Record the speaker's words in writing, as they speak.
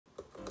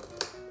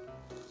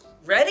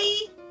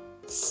Ready,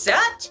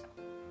 set,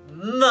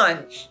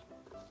 munch.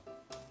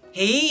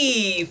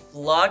 Hey,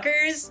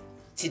 flockers!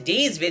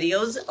 Today's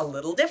video's a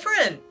little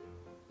different.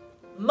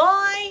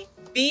 My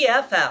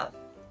BFF,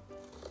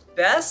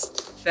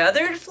 best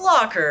feathered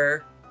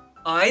flocker,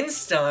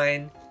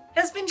 Einstein,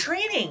 has been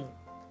training.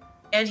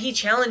 And he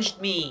challenged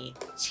me,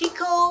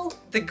 Tycho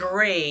the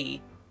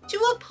Gray, to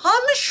a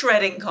Pumm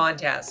shredding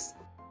contest.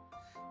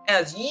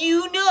 As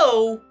you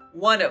know,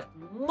 one of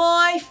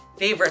my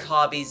favorite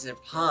hobbies are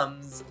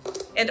Pumms,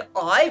 and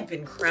I've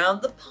been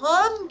crowned the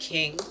Pumm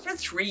King for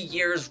 3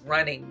 years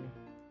running.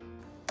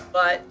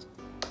 But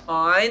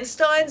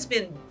Einstein's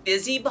been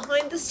busy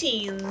behind the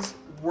scenes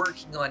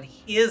working on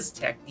his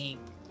technique.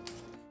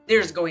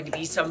 There's going to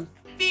be some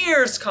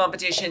fierce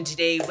competition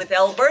today with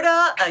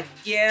Alberta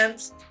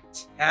against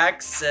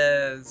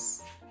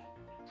Texas.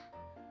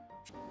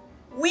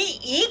 We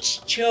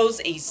each chose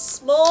a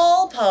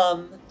small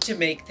Pumm to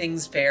make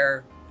things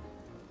fair.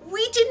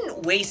 We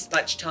didn't waste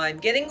much time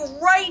getting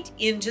right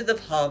into the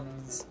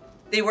Pumms.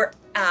 They were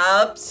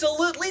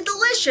absolutely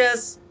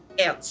delicious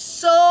and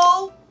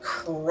so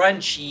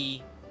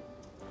crunchy.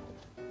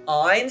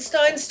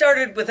 Einstein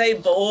started with a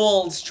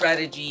bold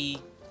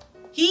strategy.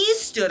 He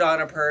stood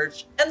on a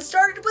perch and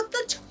started with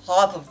the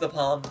top of the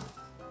Pumm.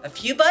 A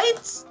few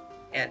bites,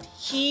 and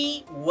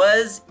he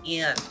was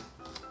in.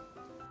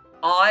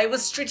 I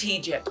was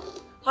strategic,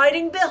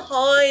 hiding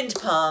behind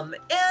Pumm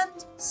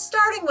and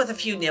starting with a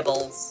few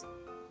nibbles.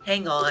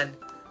 Hang on,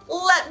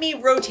 let me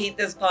rotate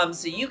this Pumm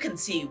so you can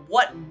see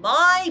what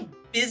my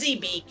busy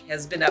beak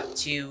has been up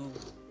to.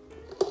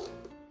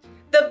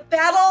 The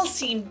battle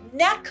seemed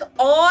neck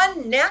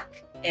on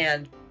neck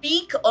and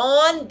beak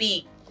on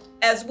beak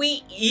as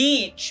we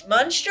each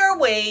munched our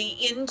way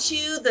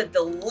into the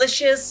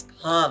delicious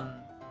Pumm.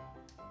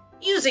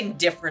 Using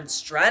different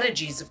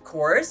strategies, of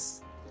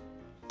course.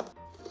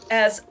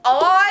 As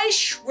I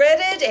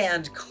shredded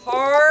and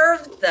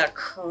carved the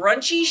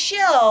crunchy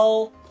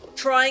shell,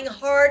 trying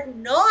hard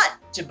not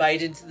to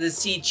bite into the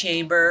seed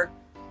chamber,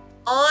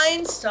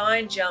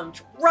 Einstein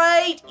jumped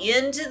right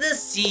into the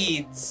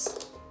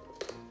seeds.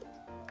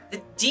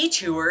 The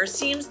detour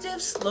seems to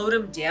have slowed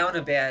him down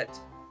a bit.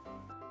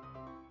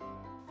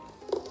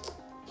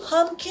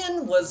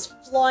 Pumpkin was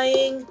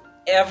flying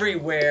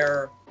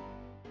everywhere.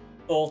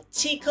 Both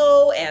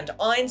Tycho and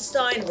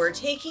Einstein were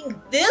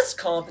taking this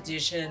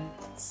competition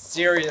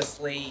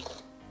seriously.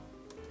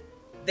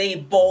 They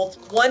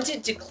both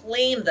wanted to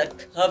claim the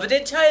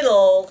coveted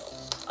title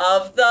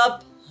of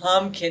the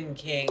Pumpkin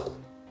King.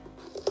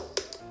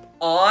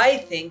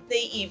 I think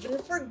they even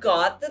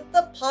forgot that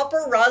the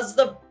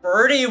paparazzi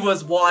birdie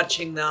was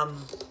watching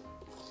them.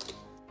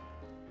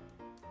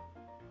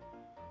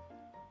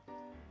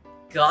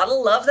 Gotta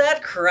love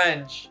that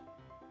crunch.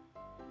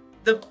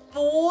 The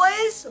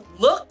boys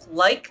look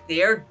like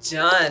they're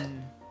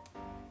done.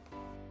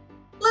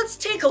 Let's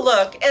take a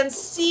look and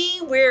see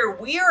where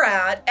we're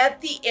at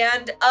the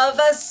end of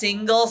a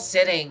single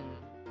sitting.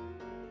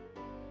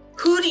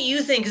 Who do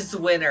you think is the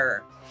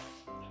winner?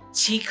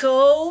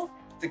 Tycho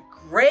the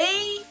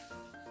Gray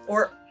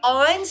or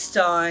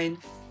Einstein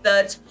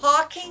the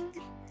talking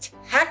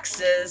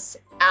Texas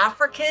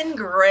African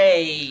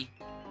Gray?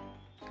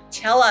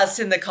 Tell us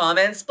in the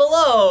comments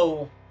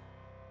below.